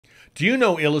Do you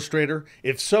know Illustrator?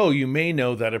 If so, you may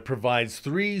know that it provides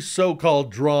three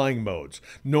so-called drawing modes: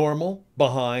 normal,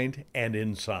 behind, and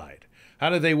inside. How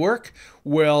do they work?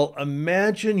 Well,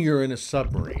 imagine you're in a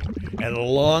submarine and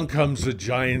along comes a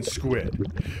giant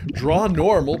squid. Draw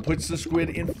normal puts the squid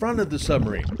in front of the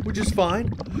submarine, which is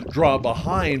fine. Draw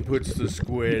behind puts the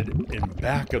squid in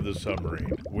back of the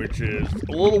submarine, which is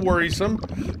a little worrisome.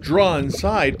 Draw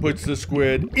inside puts the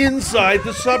squid inside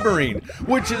the submarine,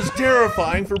 which is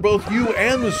terrifying for both you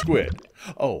and the squid.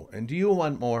 Oh, and do you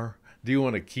want more? Do you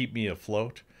want to keep me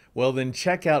afloat? Well, then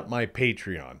check out my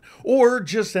Patreon, or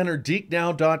just enter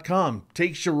geeknow.com.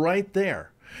 Takes you right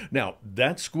there. Now,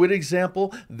 that squid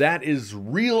example, that is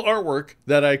real artwork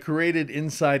that I created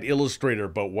inside Illustrator,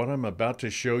 but what I'm about to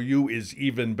show you is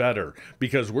even better,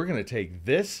 because we're going to take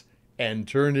this and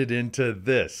turn it into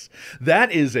this. That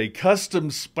is a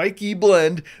custom spiky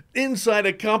blend inside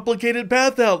a complicated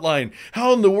path outline.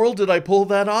 How in the world did I pull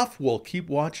that off? Well, keep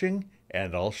watching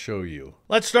and I'll show you.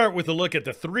 Let's start with a look at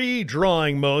the three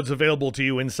drawing modes available to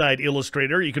you inside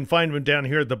Illustrator. You can find them down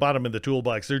here at the bottom of the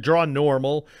toolbox. They're draw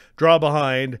normal, draw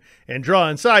behind, and draw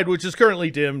inside, which is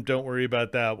currently dim. Don't worry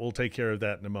about that. We'll take care of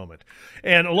that in a moment.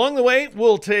 And along the way,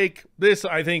 we'll take this,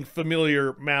 I think,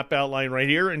 familiar map outline right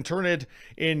here and turn it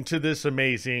into this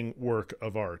amazing work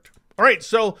of art. All right,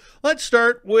 so let's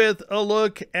start with a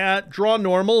look at draw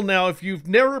normal. Now, if you've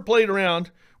never played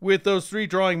around with those three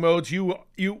drawing modes, you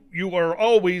are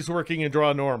always working in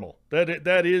draw normal.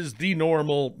 That is the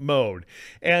normal mode.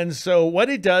 And so what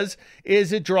it does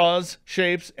is it draws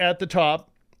shapes at the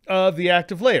top of the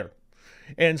active layer.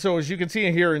 And so as you can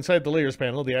see here inside the layers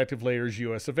panel, the active layer is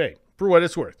US of A, for what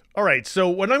it's worth. All right, so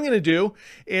what I'm going to do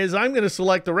is I'm going to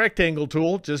select the rectangle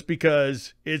tool just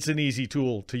because it's an easy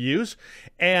tool to use.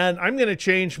 And I'm going to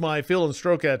change my fill and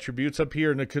stroke attributes up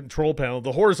here in the control panel,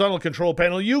 the horizontal control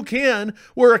panel. You can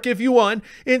work, if you want,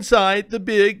 inside the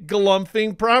big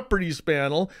galumphing properties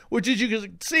panel, which, as you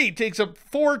can see, takes up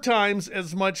 4 times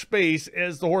as much space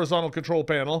as the horizontal control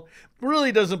panel.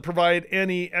 Really doesn't provide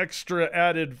any extra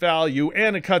added value,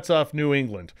 and it cuts off New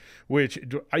England, which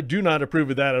I do not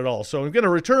approve of that at all. So I'm going to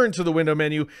return to the window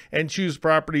menu and choose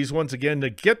properties once again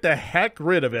to get the heck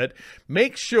rid of it.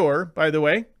 Make sure, by the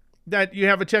way, that you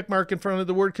have a check mark in front of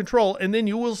the word control, and then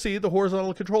you will see the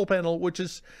horizontal control panel, which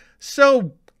is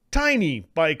so tiny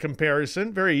by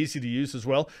comparison, very easy to use as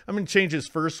well. I'm going to change this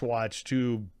first swatch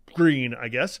to green, I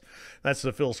guess. That's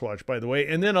the fill swatch, by the way.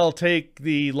 And then I'll take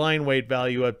the line weight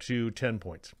value up to 10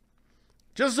 points.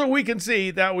 Just so we can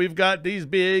see that we've got these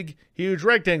big, huge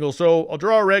rectangles. So I'll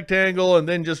draw a rectangle and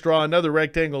then just draw another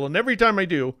rectangle. And every time I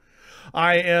do,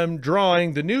 I am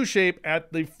drawing the new shape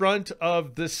at the front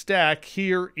of the stack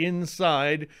here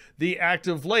inside the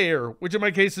active layer, which in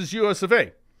my case is US of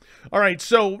A. All right,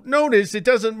 so notice it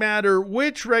doesn't matter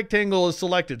which rectangle is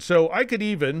selected. So I could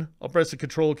even, I'll press the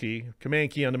Control key, Command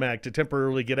key on the Mac to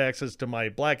temporarily get access to my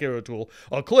black arrow tool.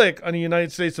 I'll click on the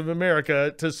United States of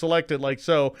America to select it like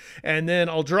so, and then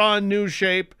I'll draw a new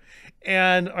shape,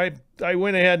 and I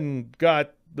went ahead and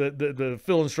got the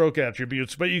fill and stroke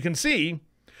attributes, but you can see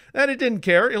that it didn't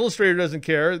care. Illustrator doesn't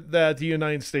care that the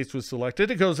United States was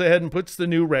selected. It goes ahead and puts the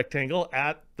new rectangle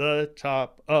at the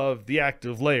top of the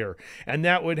active layer. And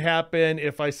that would happen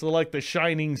if I select the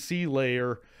shining sea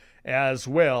layer as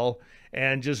well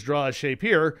and just draw a shape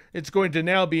here. It's going to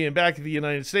now be in back of the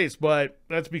United States, but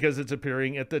that's because it's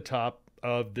appearing at the top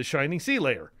of the shining sea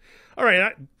layer. All right,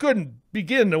 I couldn't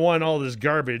begin to want all this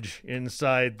garbage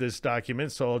inside this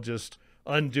document, so I'll just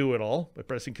undo it all by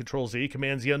pressing Control-Z,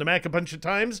 Command-Z on the Mac a bunch of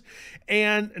times.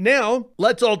 And now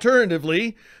let's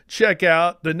alternatively check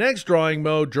out the next drawing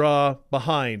mode, draw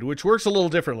behind, which works a little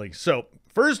differently. So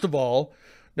first of all,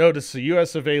 notice the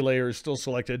US of A layer is still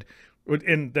selected,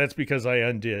 and that's because I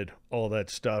undid all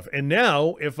that stuff. And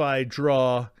now if I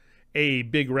draw a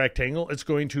big rectangle, it's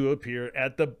going to appear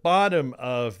at the bottom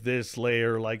of this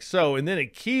layer like so, and then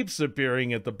it keeps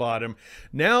appearing at the bottom.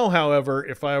 Now, however,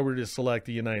 if I were to select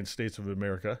the United States of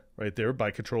America right there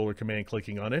by Control or Command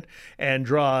clicking on it and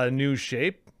draw a new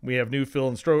shape, we have new fill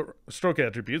and stroke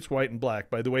attributes, white and black,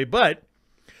 by the way, but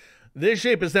this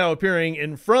shape is now appearing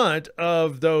in front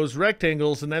of those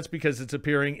rectangles, and that's because it's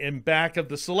appearing in back of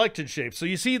the selected shape. So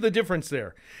you see the difference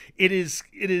there. It is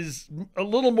a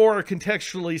little more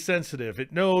contextually sensitive.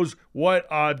 It knows what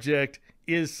object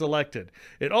is selected.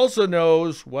 It also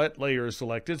knows what layer is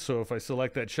selected. So if I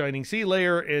select that shining sea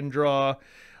layer and draw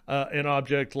an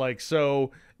object like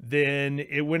so, then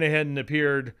it went ahead and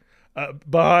appeared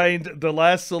behind the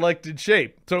last selected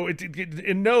shape. So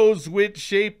it knows which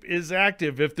shape is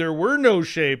active. If there were no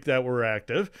shape that were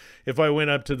active, if I went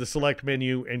up to the select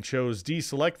menu and chose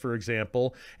deselect, for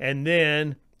example, and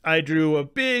then I drew a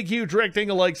big, huge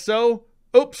rectangle like so.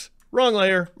 Oops, wrong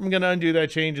layer. I'm going to undo that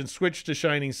change and switch to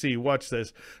Shining Sea. Watch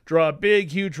this. Draw a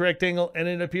big, huge rectangle, and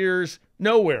it appears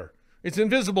nowhere. It's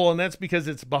invisible, and that's because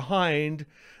it's behind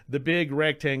the big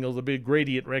rectangle, the big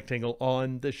gradient rectangle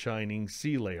on the Shining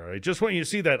Sea layer. I just want you to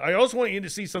see that. I also want you to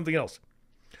see something else.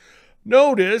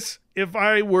 Notice if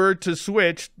I were to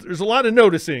switch, there's a lot of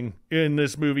noticing in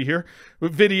this movie here.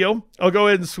 With video, I'll go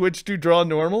ahead and switch to draw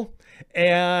normal,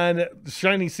 and the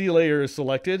Shining Sea layer is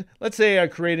selected. Let's say I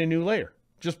create a new layer.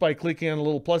 Just by clicking on a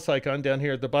little plus icon down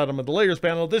here at the bottom of the layers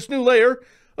panel, this new layer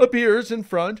appears in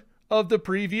front of the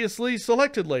previously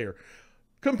selected layer.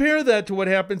 Compare that to what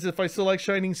happens if I select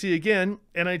Shining Sea again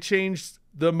and I change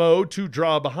the mode to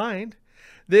draw behind.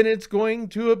 Then it's going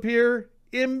to appear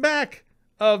in back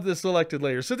of the selected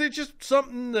layer. So they're just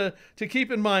something to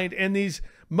keep in mind. And these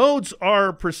modes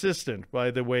are persistent, by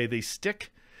the way. They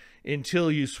stick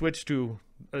until you switch to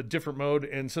a different mode.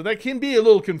 And so that can be a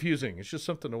little confusing. It's just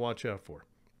something to watch out for.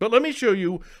 But let me show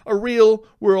you a real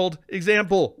world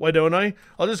example. Why don't I?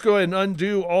 I'll just go ahead and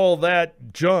undo all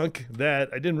that junk that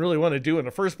I didn't really want to do in the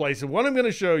first place. And what I'm going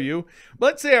to show you,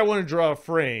 let's say I want to draw a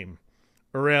frame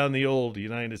around the old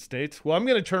United States. Well, I'm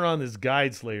going to turn on this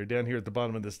guides layer down here at the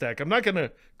bottom of the stack. I'm not going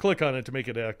to click on it to make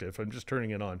it active. I'm just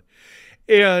turning it on.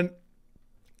 And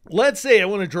let's say I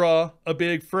want to draw a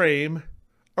big frame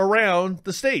around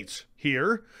the States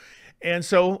here. And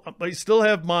so I still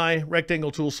have my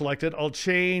rectangle tool selected. I'll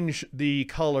change the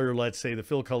color, let's say the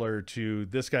fill color, to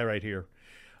this guy right here,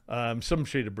 some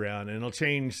shade of brown. And I'll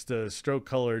change the stroke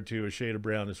color to a shade of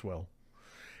brown as well.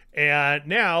 And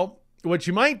now what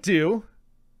you might do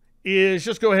is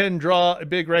just go ahead and draw a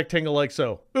big rectangle like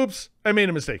so. Oops, I made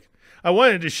a mistake. I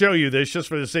wanted to show you this just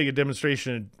for the sake of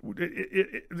demonstration,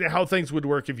 how things would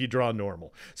work if you draw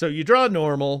normal. So you draw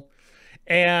normal,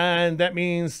 and that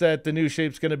means that the new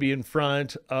shape's going to be in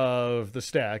front of the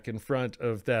stack, in front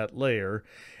of that layer.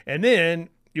 And then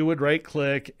you would right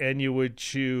click and you would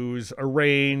choose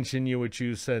arrange and you would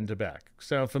choose send to back.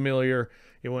 Sound familiar?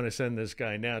 You want to send this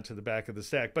guy now to the back of the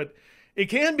stack. But it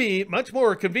can be much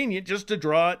more convenient just to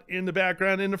draw it in the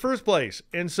background in the first place.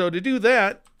 And so to do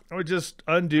that, I would just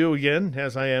undo again,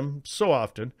 as I am so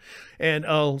often, and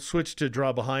I'll switch to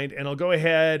draw behind, and I'll go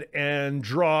ahead and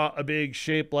draw a big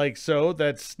shape like so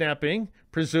that's snapping,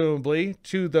 presumably,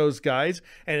 to those guys,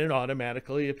 and it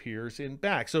automatically appears in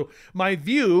back. So my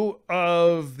view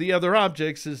of the other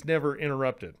objects is never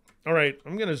interrupted. All right,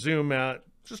 I'm going to zoom out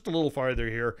just a little farther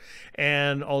here,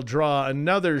 and I'll draw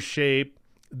another shape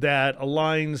that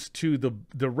aligns to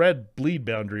the red bleed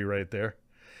boundary right there.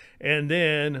 And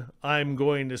then I'm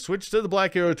going to switch to the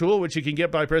black arrow tool, which you can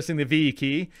get by pressing the V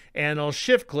key, and I'll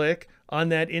shift click on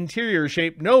that interior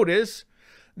shape. Notice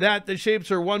that the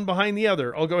shapes are one behind the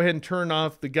other. I'll go ahead and turn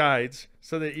off the guides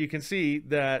so that you can see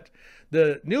that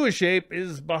the newest shape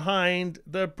is behind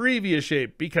the previous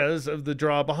shape because of the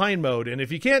draw behind mode. And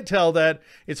if you can't tell that,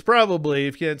 it's probably,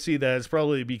 if you can't see that, it's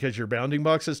probably because your bounding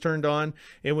box is turned on,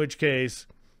 in which case,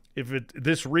 if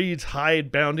this reads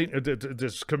hide bounding,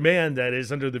 this command that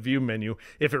is under the view menu,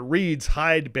 if it reads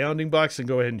hide bounding box, then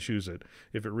go ahead and choose it.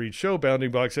 If it reads show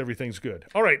bounding box, everything's good.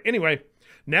 All right, anyway,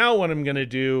 now what I'm going to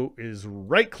do is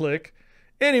right click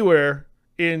anywhere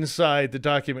inside the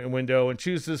document window and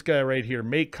choose this guy right here,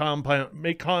 make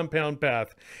compound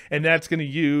path. And that's going to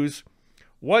use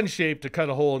one shape to cut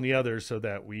a hole in the other so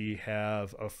that we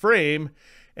have a frame.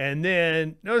 And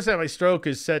then notice that my stroke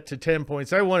is set to 10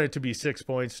 points. I want it to be 6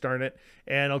 points, darn it.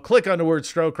 And I'll click on the word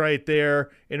stroke right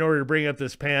there in order to bring up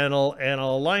this panel. And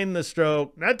I'll align the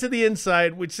stroke, not to the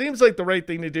inside, which seems like the right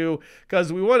thing to do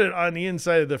because we want it on the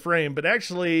inside of the frame. But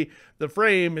actually, the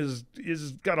frame is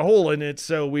got a hole in it,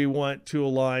 so we want to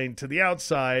align to the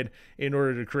outside in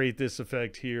order to create this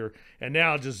effect here. And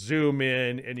now just zoom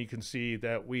in, and you can see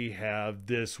that we have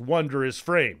this wondrous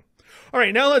frame. All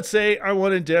right, now let's say I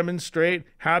want to demonstrate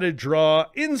how to draw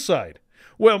inside.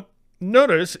 Well,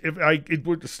 notice,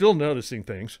 we're still noticing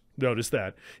things. Notice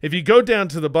that. If you go down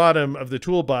to the bottom of the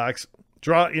toolbox,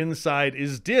 draw inside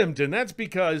is dimmed, and that's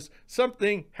because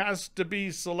something has to be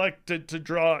selected to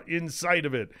draw inside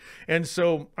of it. And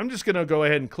so I'm just going to go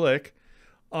ahead and click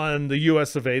on the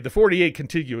US of A, the 48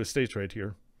 contiguous states right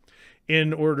here,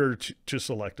 in order to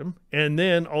select them. And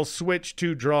then I'll switch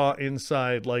to draw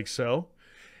inside like so.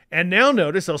 And now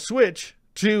notice I'll switch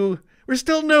to, we're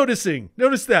still noticing.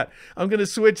 Notice that. I'm going to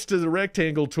switch to the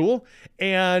rectangle tool.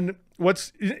 And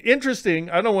what's interesting,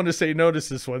 I don't want to say notice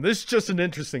this one. This is just an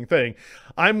interesting thing.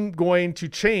 I'm going to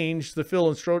change the fill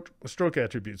and stroke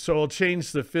attributes. So I'll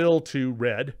change the fill to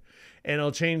red. And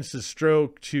I'll change the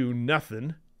stroke to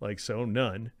nothing, like so,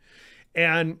 none.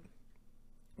 And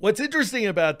what's interesting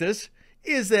about this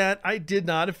is that I did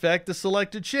not affect the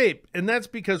selected shape. And that's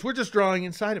because we're just drawing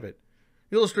inside of it.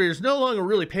 Illustrator is no longer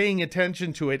really paying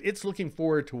attention to it. It's looking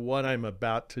forward to what I'm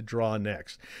about to draw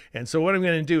next. And so what I'm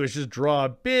going to do is just draw a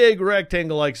big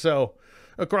rectangle like so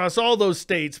across all those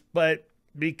states. But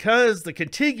because the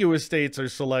contiguous states are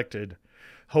selected,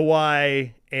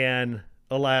 Hawaii and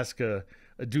Alaska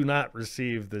do not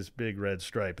receive this big red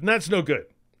stripe. And that's no good.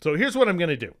 So here's what I'm going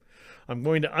to do. I'm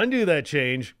going to undo that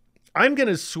change. I'm going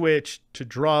to switch to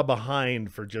draw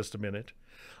behind for just a minute.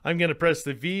 I'm going to press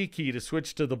the V key to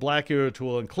switch to the black arrow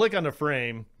tool and click on the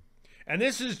frame. And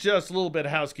this is just a little bit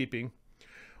of housekeeping.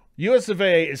 US of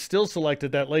A is still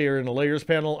selected, that layer in the layers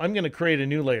panel. I'm going to create a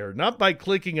new layer, not by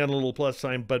clicking on a little plus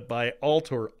sign, but by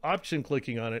Alt or Option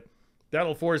clicking on it.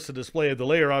 That'll force the display of the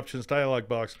layer options dialog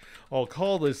box. I'll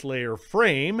call this layer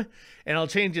frame, and I'll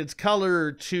change its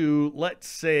color to, let's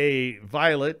say,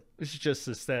 violet. This is just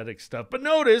aesthetic stuff. But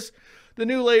notice the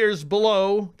new layer's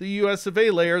below the US of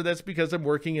A layer. That's because I'm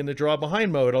working in the draw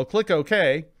behind mode. I'll click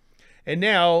OK. And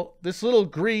now this little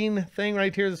green thing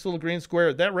right here, this little green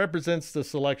square, that represents the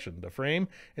selection, the frame.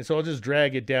 And so I'll just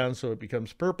drag it down so it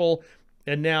becomes purple.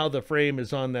 And now the frame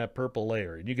is on that purple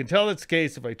layer. And you can tell that's the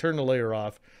case if I turn the layer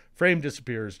off. Frame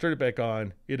disappears, turn it back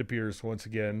on, it appears once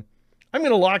again. I'm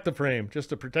going to lock the frame just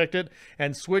to protect it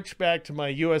and switch back to my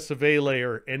US of A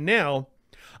layer. And now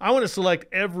I want to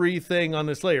select everything on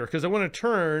this layer because I want to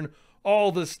turn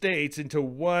all the states into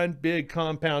one big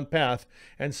compound path.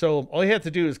 And so all you have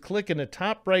to do is click in the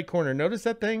top right corner. Notice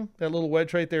that thing, that little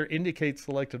wedge right there indicates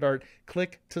selected art.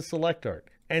 Click to select art.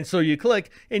 And so you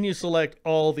click and you select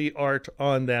all the art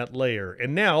on that layer.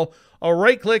 And now I'll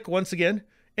right click once again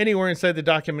anywhere inside the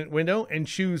document window and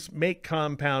choose Make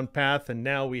Compound Path. And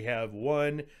now we have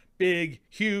one big,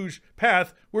 huge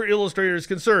path where Illustrator is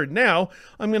concerned. Now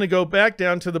I'm going to go back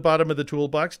down to the bottom of the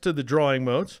toolbox to the drawing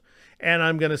modes. And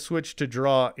I'm going to switch to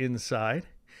draw inside.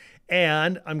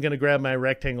 And I'm going to grab my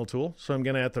rectangle tool. So I'm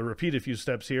going to have to repeat a few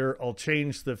steps here. I'll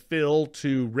change the fill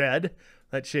to red,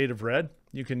 that shade of red.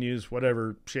 You can use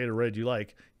whatever shade of red you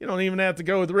like. You don't even have to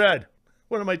go with red.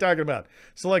 What am I talking about?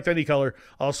 Select any color.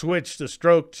 I'll switch the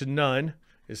stroke to none.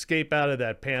 Escape out of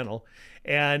that panel.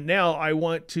 And now I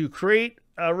want to create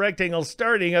a rectangle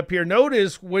starting up here.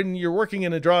 Notice when you're working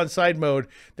in a draw inside mode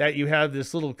that you have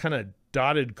this little kind of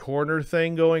dotted corner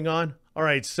thing going on. All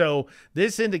right, so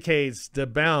this indicates the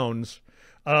bounds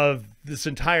of this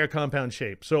entire compound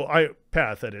shape. So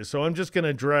path that is. So I'm just going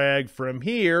to drag from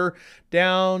here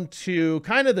down to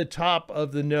kind of the top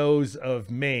of the nose of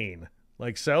Maine,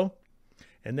 like so.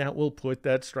 And that will put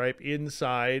that stripe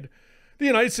inside the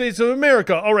United States of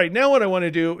America. All right, now what I want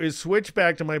to do is switch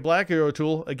back to my black arrow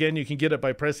tool. Again, you can get it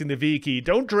by pressing the V key.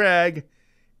 Don't drag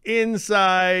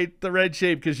inside the red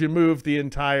shape because you move the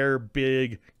entire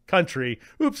big country.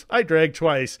 Oops, I dragged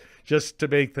twice just to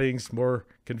make things more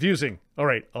confusing. All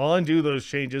right, I'll undo those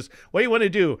changes. What you want to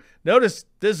do, notice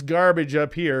this garbage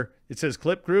up here. It says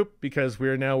clip group because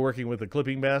we're now working with a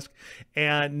clipping mask.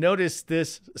 And notice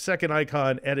this second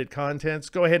icon, edit contents.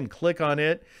 Go ahead and click on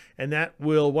it, and that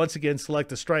will once again select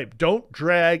the stripe. Don't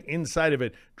drag inside of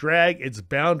it. Drag its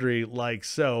boundary like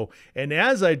so. And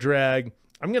as I drag,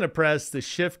 I'm going to press the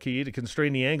Shift key to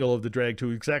constrain the angle of the drag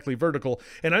to exactly vertical.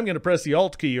 And I'm going to press the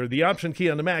Alt key or the Option key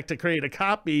on the Mac to create a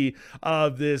copy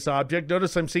of this object.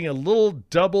 Notice I'm seeing a little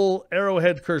double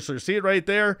arrowhead cursor. See it right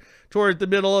there toward the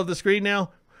middle of the screen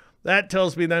now? That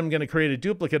tells me that I'm going to create a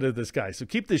duplicate of this guy. So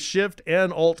keep the Shift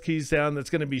and Alt keys down. That's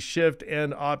going to be Shift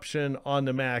and Option on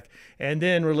the Mac. And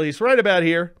then release right about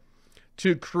here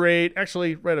to create,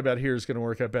 actually right about here is going to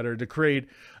work out better, to create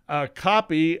a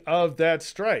copy of that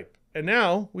stripe. And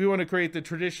now we want to create the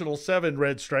traditional 7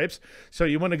 red stripes. So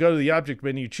you want to go to the object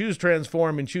menu, choose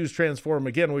transform, and choose transform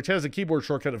again, which has a keyboard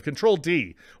shortcut of Control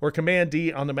D or Command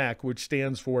D on the Mac, which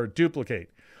stands for duplicate.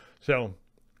 So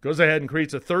goes ahead and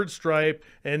creates a 3rd stripe,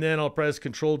 and then I'll press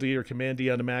Control D or Command D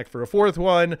on the Mac for a 4th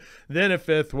one, then a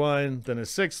 5th one, then a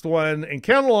 6th one, and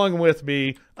count along with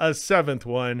me, a 7th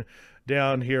one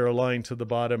down here aligned to the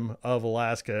bottom of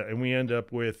Alaska. And we end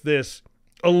up with this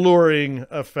alluring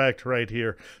effect right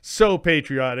here. So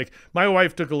patriotic. My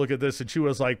wife took a look at this and she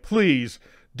was like, please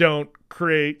don't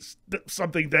create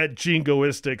something that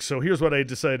jingoistic. So here's what I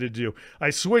decided to do. I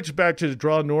switched back to the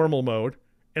draw normal mode.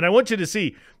 And I want you to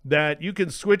see that you can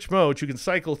switch modes. You can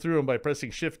cycle through them by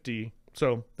pressing Shift D.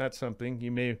 So that's something you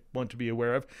may want to be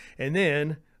aware of. And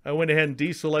then I went ahead and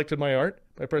deselected my art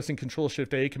by pressing Control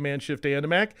Shift A, Command Shift A on the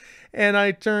Mac. And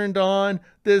I turned on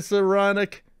this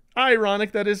ironic,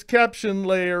 that is caption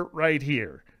layer right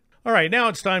here. All right, now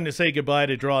it's time to say goodbye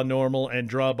to draw normal and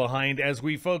draw behind as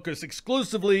we focus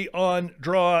exclusively on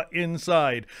draw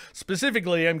inside.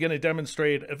 Specifically, I'm going to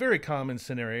demonstrate a very common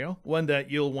scenario, one that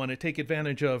you'll want to take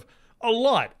advantage of a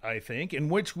lot, I think, in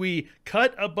which we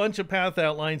cut a bunch of path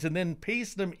outlines and then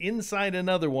paste them inside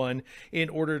another one in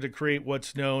order to create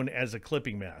what's known as a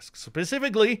clipping mask.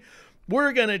 Specifically,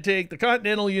 we're going to take the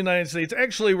continental United States.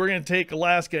 Actually, we're going to take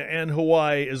Alaska and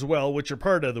Hawaii as well, which are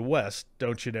part of the West,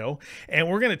 don't you know? And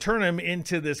we're going to turn them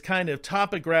into this kind of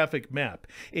topographic map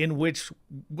in which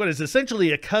what is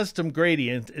essentially a custom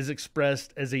gradient is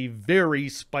expressed as a very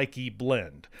spiky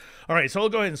blend. All right, so I'll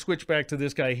go ahead and switch back to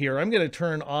this guy here. I'm going to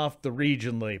turn off the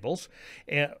region labels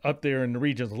up there in the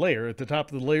regions layer at the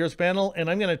top of the layers panel, and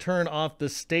I'm going to turn off the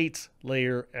states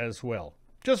layer as well.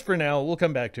 Just for now, we'll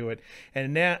come back to it.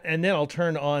 And then I'll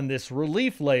turn on this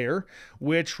relief layer,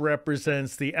 which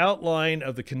represents the outline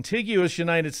of the contiguous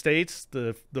United States,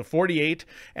 the 48,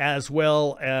 as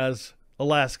well as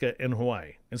Alaska and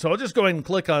Hawaii. And so I'll just go ahead and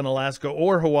click on Alaska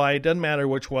or Hawaii, doesn't matter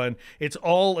which one. It's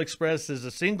all expressed as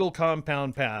a single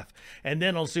compound path. And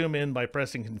then I'll zoom in by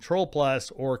pressing Control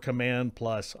plus or Command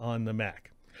plus on the Mac.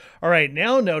 All right,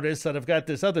 now notice that I've got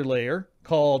this other layer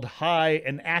called High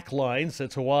and Ac lines.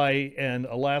 That's Hawaii and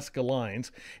Alaska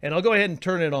lines. And I'll go ahead and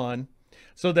turn it on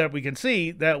so that we can see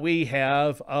that we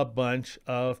have a bunch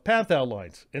of path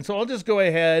outlines. And so I'll just go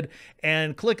ahead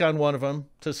and click on one of them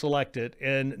to select it.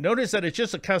 And notice that it's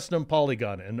just a custom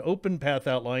polygon, an open path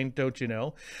outline, don't you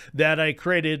know, that I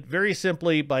created very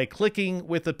simply by clicking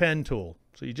with the pen tool.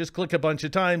 So you just click a bunch of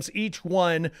times. Each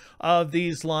one of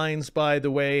these lines, by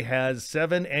the way, has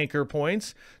 7 anchor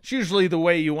points. It's usually the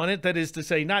way you want it. That is to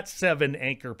say, not 7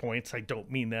 anchor points. I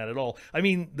don't mean that at all. I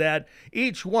mean that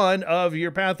each one of your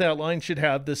path outlines should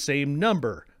have the same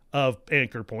number of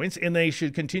anchor points, and they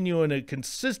should continue in a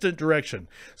consistent direction.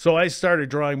 So I started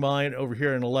drawing mine over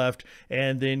here on the left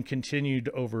and then continued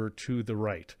over to the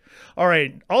right. All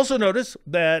right. Also notice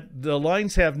that the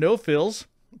lines have no fills.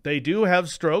 They do have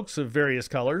strokes of various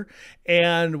color,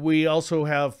 and we also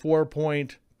have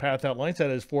 4-point path outlines. That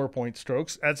is 4-point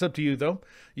strokes. That's up to you, though.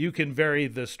 You can vary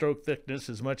the stroke thickness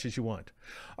as much as you want.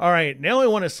 All right, now I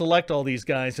want to select all these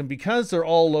guys, and because they're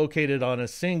all located on a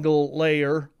single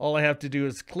layer, all I have to do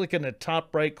is click in the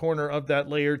top right corner of that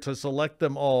layer to select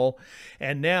them all,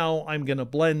 and now I'm going to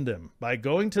blend them by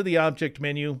going to the Object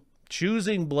menu,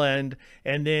 choosing blend,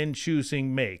 and then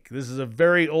choosing make. This is a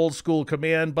very old school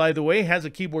command, by the way. It has a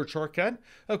keyboard shortcut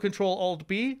of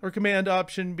Control-Alt-B or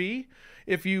Command-Option-B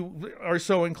if you are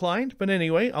so inclined. But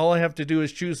anyway, all I have to do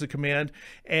is choose the command,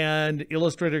 and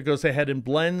Illustrator goes ahead and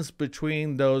blends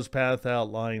between those path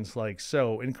outlines like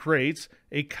so and creates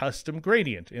a custom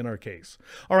gradient in our case.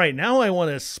 All right, now I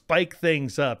want to spike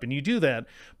things up, and you do that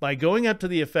by going up to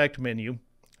the Effect menu,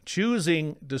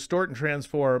 choosing Distort and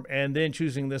Transform, and then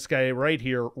choosing this guy right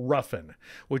here, Roughen,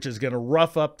 which is going to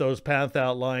rough up those path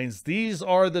outlines. These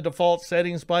are the default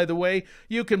settings, by the way.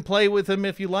 You can play with them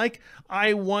if you like.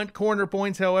 I want corner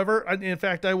points, however. In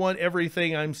fact, I want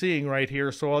everything I'm seeing right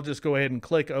here, so I'll just go ahead and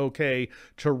click OK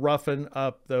to roughen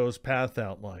up those path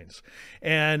outlines.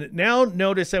 And now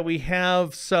notice that we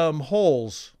have some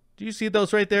holes. Do you see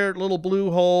those right there? Little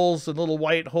blue holes and little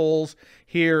white holes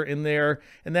here and there.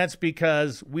 And that's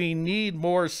because we need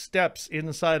more steps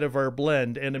inside of our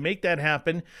blend. And to make that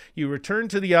happen, you return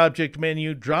to the Object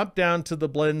menu, drop down to the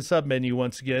Blend submenu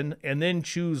once again, and then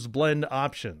choose Blend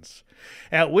Options.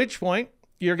 At which point,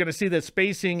 you're going to see that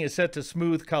spacing is set to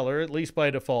smooth color, at least by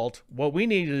default. What we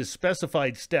need is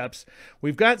specified steps.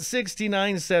 We've got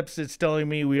 69 steps, it's telling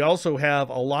me. We also have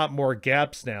a lot more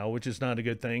gaps now, which is not a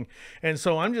good thing. And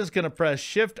so I'm just going to press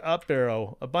Shift Up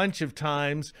arrow a bunch of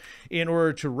times in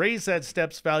order to raise that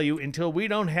steps value until we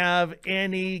don't have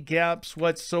any gaps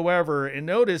whatsoever. And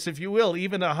notice, if you will,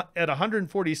 even at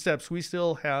 140 steps, we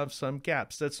still have some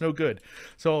gaps. That's no good.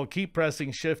 So I'll keep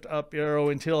pressing Shift Up arrow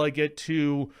until I get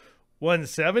to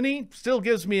 170 still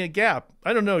gives me a gap.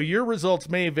 I don't know, your results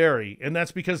may vary, and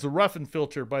that's because the Roughen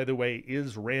filter, by the way,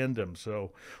 is random.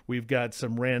 So we've got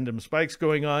some random spikes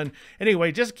going on.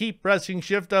 Anyway, just keep pressing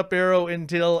Shift Up arrow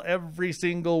until every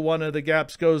single one of the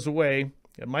gaps goes away.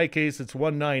 In my case, it's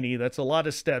 190. That's a lot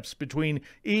of steps between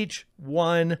each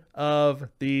one of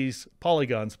these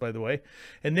polygons, by the way.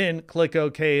 And then click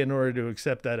OK in order to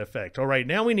accept that effect. All right,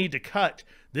 now we need to cut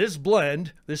this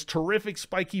blend, this terrific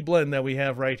spiky blend that we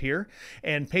have right here,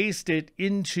 and paste it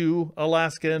into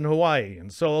Alaska and Hawaii.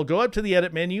 And so I'll go up to the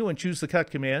Edit menu and choose the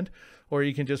Cut command, or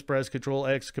you can just press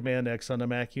Control-X, Command-X on the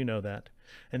Mac. You know that.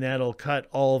 And that'll cut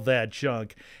all that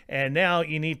junk. And now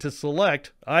you need to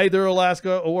select either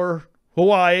Alaska or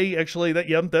Hawaii, actually,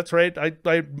 that's right.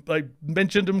 I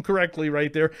mentioned them correctly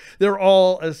right there. They're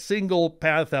all a single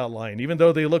path outline, even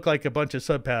though they look like a bunch of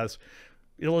subpaths.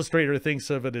 Illustrator thinks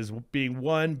of it as being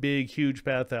one big, huge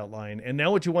path outline. And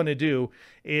now what you want to do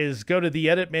is go to the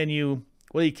edit menu.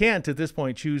 Well, you can't at this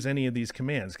point choose any of these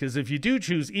commands, because if you do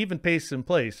choose even paste in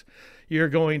place, you're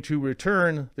going to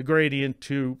return the gradient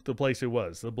to the place it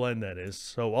was, the blend that is.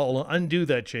 So I'll undo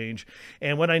that change.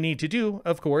 And what I need to do,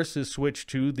 of course, is switch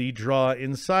to the draw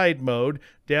inside mode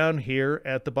down here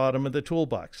at the bottom of the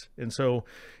toolbox. And so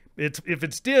if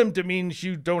it's dimmed, it means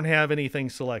you don't have anything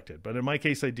selected. But in my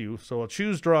case, I do. So I'll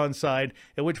choose draw inside,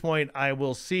 at which point I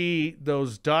will see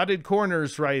those dotted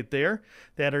corners right there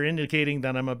that are indicating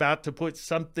that I'm about to put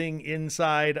something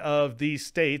inside of these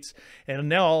states. And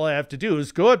now all I have to do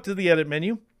is go up to the edit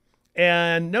menu.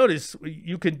 And notice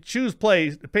you can choose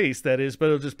paste, that is, but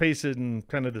it'll just paste it in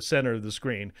kind of the center of the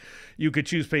screen. You could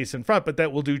choose paste in front, but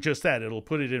that will do just that. It'll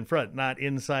put it in front, not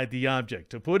inside the object.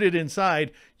 To put it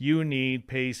inside, you need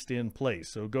paste in place.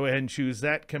 So go ahead and choose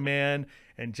that command.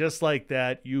 And just like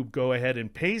that, you go ahead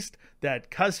and paste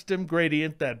that custom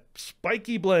gradient, that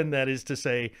spiky blend, that is to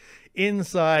say,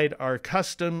 inside our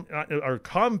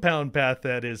compound path,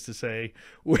 that is to say,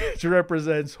 which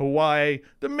represents Hawaii,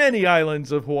 the many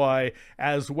islands of Hawaii,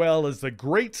 as well as the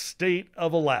great state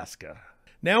of Alaska.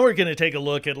 Now we're going to take a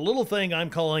look at a little thing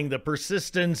I'm calling the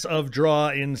persistence of draw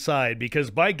inside, because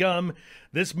by gum,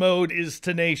 this mode is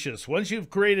tenacious. Once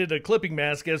you've created a clipping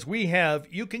mask, as we have,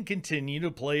 you can continue to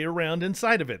play around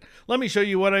inside of it. Let me show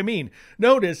you what I mean.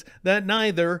 Notice that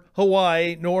neither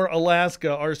Hawaii nor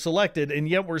Alaska are selected, and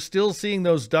yet we're still seeing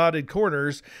those dotted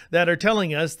corners that are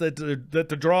telling us that the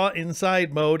draw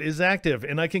inside mode is active.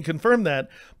 And I can confirm that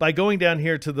by going down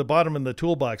here to the bottom of the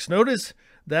toolbox. Notice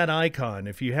that icon.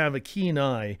 If you have a keen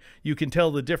eye, you can tell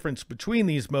the difference between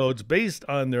these modes based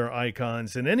on their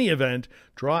icons. In any event,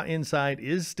 draw inside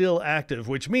is still active,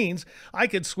 which means I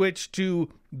could switch to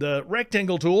the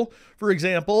rectangle tool, for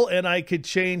example, and I could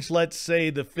change, let's say,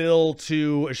 the fill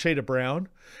to a shade of brown,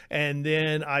 and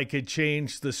then I could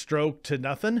change the stroke to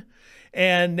nothing.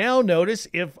 And now notice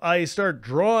if I start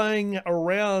drawing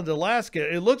around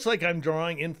Alaska, it looks like I'm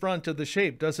drawing in front of the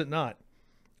shape, does it not?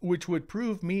 Which would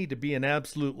prove me to be an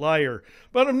absolute liar.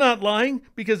 But I'm not lying,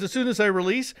 because as soon as I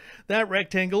release, that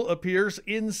rectangle appears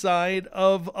inside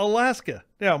of Alaska.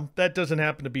 Now, that doesn't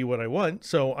happen to be what I want,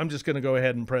 so I'm just going to go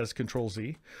ahead and press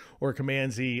Control-Z or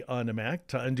Command-Z on the Mac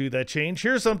to undo that change.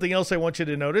 Here's something else I want you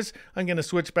to notice. I'm going to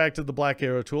switch back to the black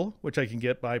arrow tool, which I can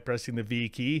get by pressing the V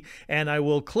key, and I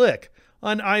will click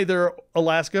on either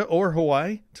Alaska or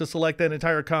Hawaii to select that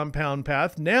entire compound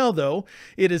path. Now, though,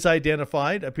 it is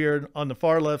identified, appeared on the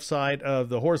far left side of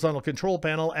the horizontal control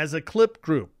panel as a clip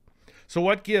group. So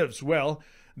what gives? Well,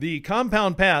 the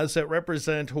compound paths that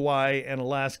represent Hawaii and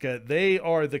Alaska, they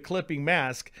are the clipping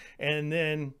mask, and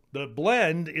then the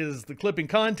blend is the clipping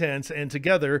contents, and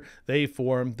together they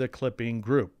form the clipping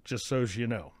group, just so as you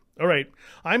know. All right,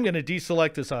 I'm going to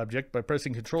deselect this object by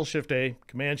pressing Control-Shift-A,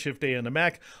 Command-Shift-A on the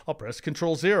Mac. I'll press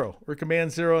Control-0 or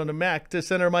Command-0 on the Mac to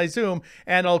center my zoom,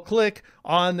 and I'll click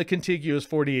on the contiguous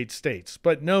 48 states.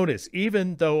 But notice,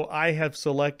 even though I have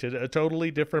selected a totally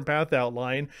different path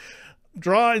outline,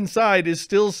 draw inside is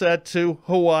still set to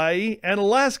Hawaii and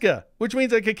Alaska, which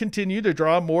means I could continue to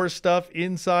draw more stuff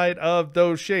inside of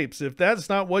those shapes. If that's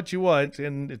not what you want,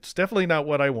 and it's definitely not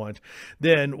what I want,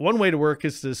 then one way to work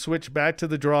is to switch back to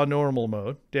the draw normal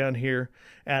mode down here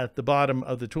at the bottom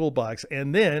of the toolbox.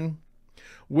 And then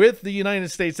with the United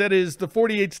States, that is the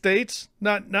 48 states,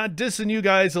 not dissing you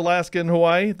guys, Alaska and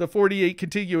Hawaii, the 48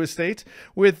 contiguous states,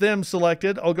 with them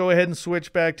selected, I'll go ahead and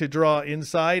switch back to draw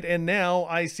inside, and now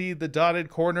I see the dotted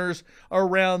corners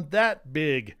around that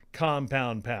big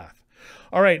compound path.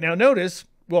 All right, now notice,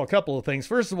 well, a couple of things.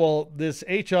 First of all, this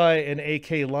HI and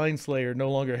AK lines layer no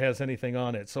longer has anything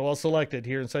on it. So I'll select it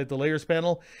here inside the layers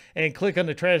panel and click on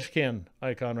the trash can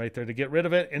icon right there to get rid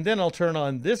of it. And then I'll turn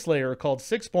on this layer called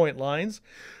 6-point lines,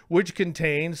 which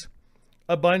contains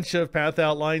a bunch of path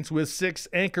outlines with 6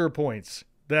 anchor points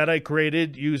that I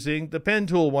created using the pen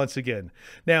tool once again.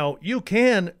 Now, you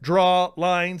can draw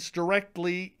lines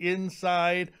directly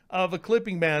inside of a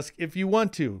clipping mask if you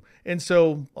want to. And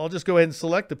so I'll just go ahead and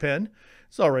select the pen.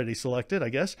 It's already selected, I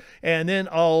guess. And then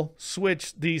I'll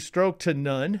switch the stroke to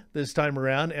none this time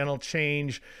around, and I'll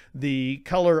change the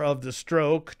color of the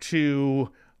stroke to,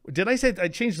 did I say I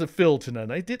changed the fill to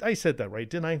none? I said that right,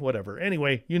 didn't I? Whatever.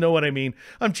 Anyway, you know what I mean.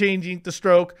 I'm changing the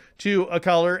stroke to a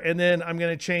color, and then I'm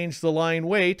going to change the line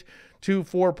weight to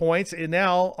 4 points, and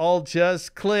now I'll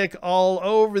just click all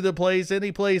over the place,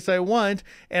 any place I want,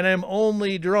 and I'm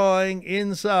only drawing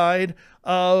inside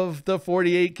of the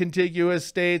 48 contiguous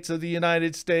states of the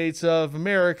United States of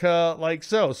America, like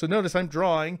so. So notice I'm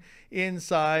drawing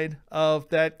inside of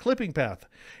that clipping path.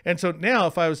 And so now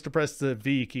if I was to press the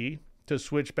V key to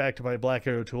switch back to my black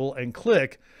arrow tool and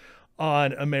click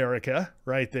on America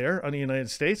right there on the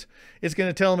United States, it's going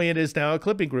to tell me it is now a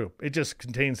clipping group. It just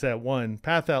contains that one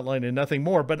path outline and nothing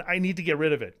more, but I need to get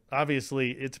rid of it.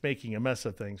 Obviously, it's making a mess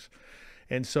of things.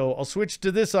 And so I'll switch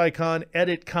to this icon,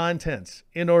 Edit Contents,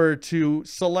 in order to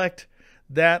select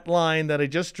that line that I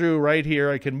just drew right here.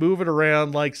 I can move it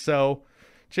around like so,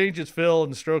 change its fill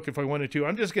and stroke if I wanted to.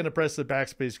 I'm just going to press the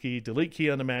backspace key, delete key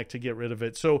on the Mac to get rid of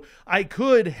it. So I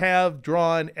could have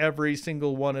drawn every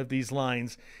single one of these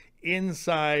lines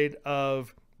inside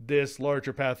of this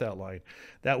larger path outline.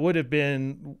 That would have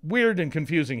been weird and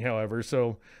confusing, however.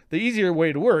 So the easier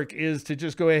way to work is to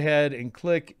just go ahead and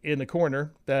click in the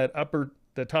corner,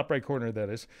 the top right corner, that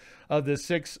is, of the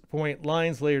 6-point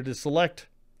lines layer to select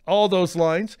all those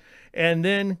lines, and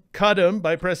then cut them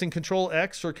by pressing Control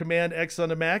X or Command X on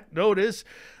the Mac. Notice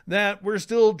that we're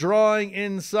still drawing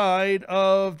inside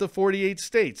of the 48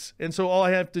 states. And so all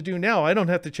I have to do now, I don't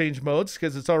have to change modes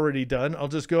because it's already done. I'll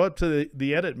just go up to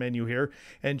the edit menu here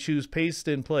and choose Paste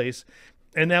in Place.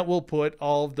 And that will put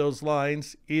all of those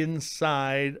lines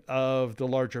inside of the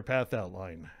larger path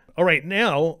outline. All right,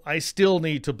 now I still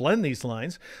need to blend these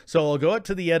lines. So I'll go up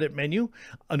to the edit menu.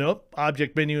 Nope,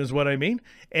 object menu is what I mean.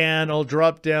 And I'll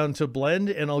drop down to blend,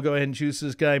 and I'll go ahead and choose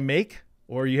this guy, make.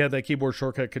 Or you have that keyboard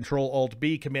shortcut,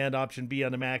 Control-Alt-B, Command-Option-B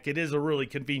on the Mac. It is a really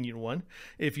convenient one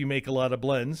if you make a lot of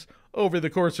blends over the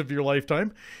course of your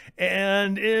lifetime.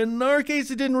 And in our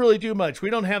case, it didn't really do much. We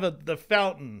don't have the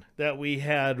fountain that we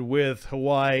had with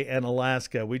Hawaii and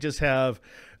Alaska. We just have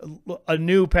a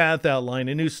new path outline,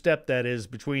 a new step that is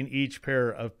between each pair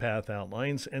of path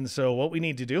outlines. And so what we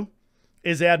need to do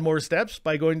is add more steps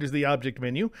by going to the object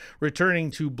menu,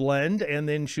 returning to blend, and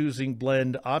then choosing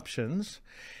blend options.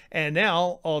 And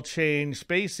now I'll change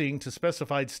spacing to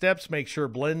specified steps, make sure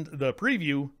blend the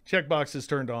preview checkbox is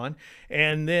turned on,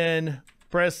 and then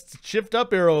press shift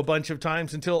up arrow a bunch of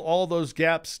times until all those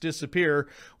gaps disappear,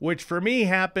 which for me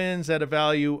happens at a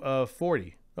value of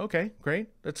 40. Okay, great.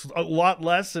 That's a lot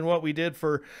less than what we did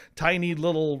for tiny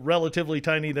little, relatively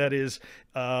tiny, that is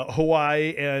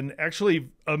Hawaii, and actually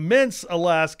immense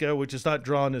Alaska, which is not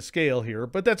drawn to scale here,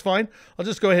 but that's fine. I'll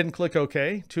just go ahead and click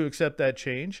OK to accept that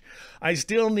change. I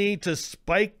still need to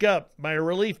spike up my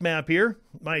relief map here,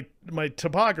 my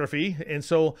topography, and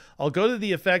so I'll go to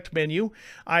the Effect menu.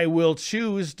 I will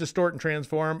choose Distort and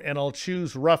Transform, and I'll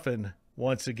choose Roughen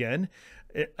once again.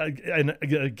 And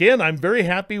again, I'm very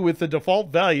happy with the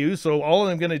default value, so all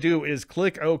I'm going to do is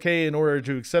click OK in order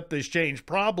to accept this change.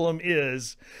 Problem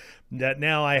is that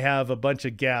now I have a bunch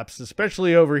of gaps,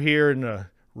 especially over here in the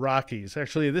Rockies.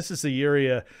 Actually, this is the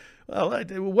area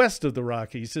west of the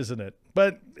Rockies, isn't it?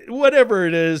 But whatever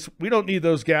it is, we don't need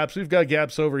those gaps. We've got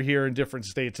gaps over here in different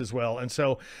states as well. And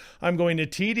so I'm going to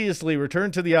tediously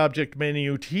return to the object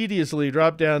menu, tediously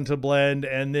drop down to blend,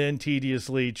 and then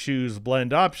tediously choose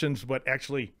blend options. But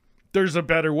actually, there's a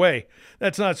better way.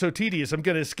 That's not so tedious. I'm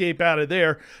going to escape out of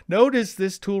there. Notice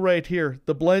this tool right here,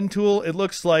 the blend tool. It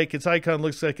looks like, its icon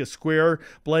looks like a square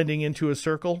blending into a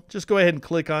circle. Just go ahead and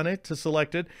click on it to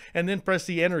select it, and then press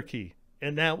the Enter key.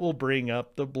 And that will bring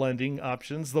up the blending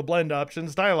options, the blend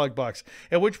options dialog box,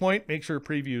 at which point make sure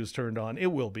preview is turned on.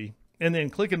 It will be. And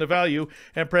then click in the value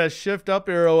and press shift up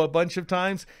arrow a bunch of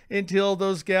times until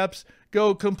those gaps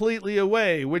go completely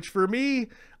away, which for me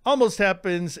almost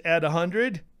happens at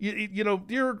 100. You know,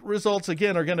 your results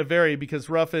again are going to vary because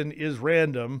Roughen is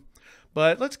random.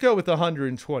 But let's go with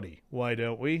 120. Why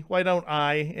don't we? Why don't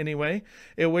I, anyway?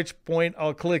 At which point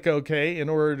I'll click OK in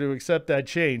order to accept that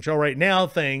change. All right, now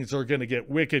things are going to get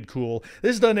wicked cool.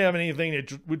 This doesn't have anything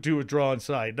to do with draw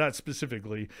inside, not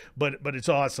specifically, but it's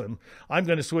awesome. I'm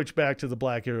going to switch back to the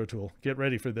black arrow tool. Get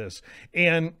ready for this.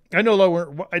 And I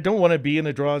know I don't want to be in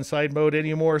a draw inside mode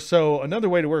anymore, so another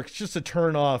way to work is just to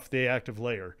turn off the active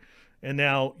layer. And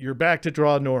now you're back to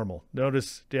draw normal.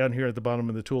 Notice down here at the bottom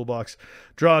of the toolbox,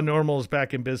 draw normal is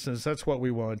back in business. That's what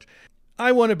we want.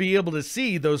 I want to be able to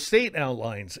see those state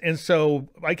outlines. And so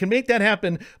I can make that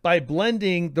happen by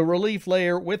blending the relief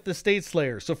layer with the states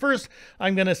layer. So first,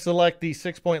 I'm going to select the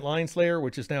 6-point lines layer,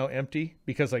 which is now empty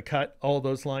because I cut all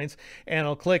those lines. And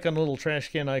I'll click on the little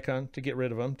trash can icon to get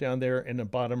rid of them down there in the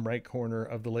bottom right corner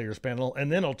of the layers panel.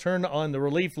 And then I'll turn on the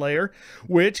relief layer,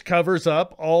 which covers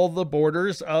up all the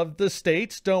borders of the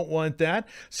states. Don't want that.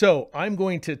 So I'm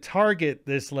going to target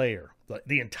this layer.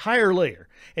 the entire layer.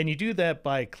 And you do that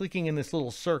by clicking in this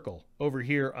little circle over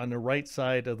here on the right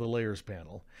side of the layers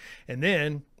panel. And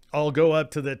then I'll go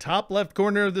up to the top left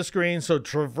corner of the screen, so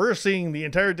traversing the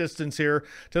entire distance here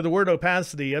to the word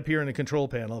opacity up here in the control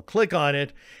panel. Click on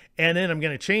it, and then I'm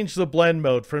going to change the blend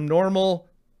mode from normal.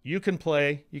 You can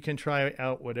play, you can try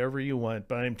out whatever you want,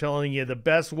 but I'm telling you the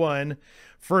best one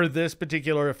for this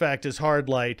particular effect is hard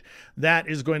light. That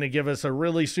is going to give us a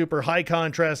really super high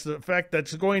contrast effect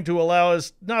that's going to allow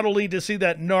us not only to see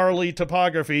that gnarly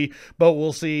topography, but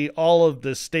we'll see all of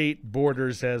the state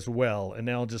borders as well. And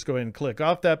now I'll just go ahead and click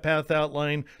off that path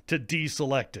outline to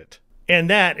deselect it. And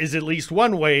that is at least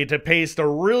one way to paste a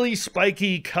really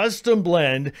spiky custom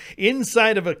blend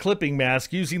inside of a clipping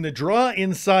mask using the Draw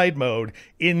Inside mode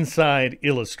inside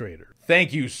Illustrator.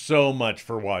 Thank you so much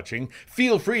for watching.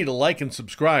 Feel free to like and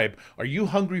subscribe. Are you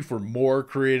hungry for more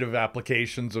creative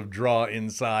applications of Draw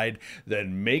Inside?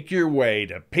 Then make your way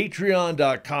to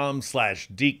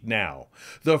patreon.com/DeekNow.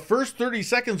 The first 30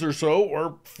 seconds or so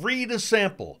are free to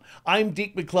sample. I'm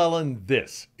Deke McClellan.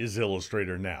 This is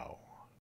Illustrator Now.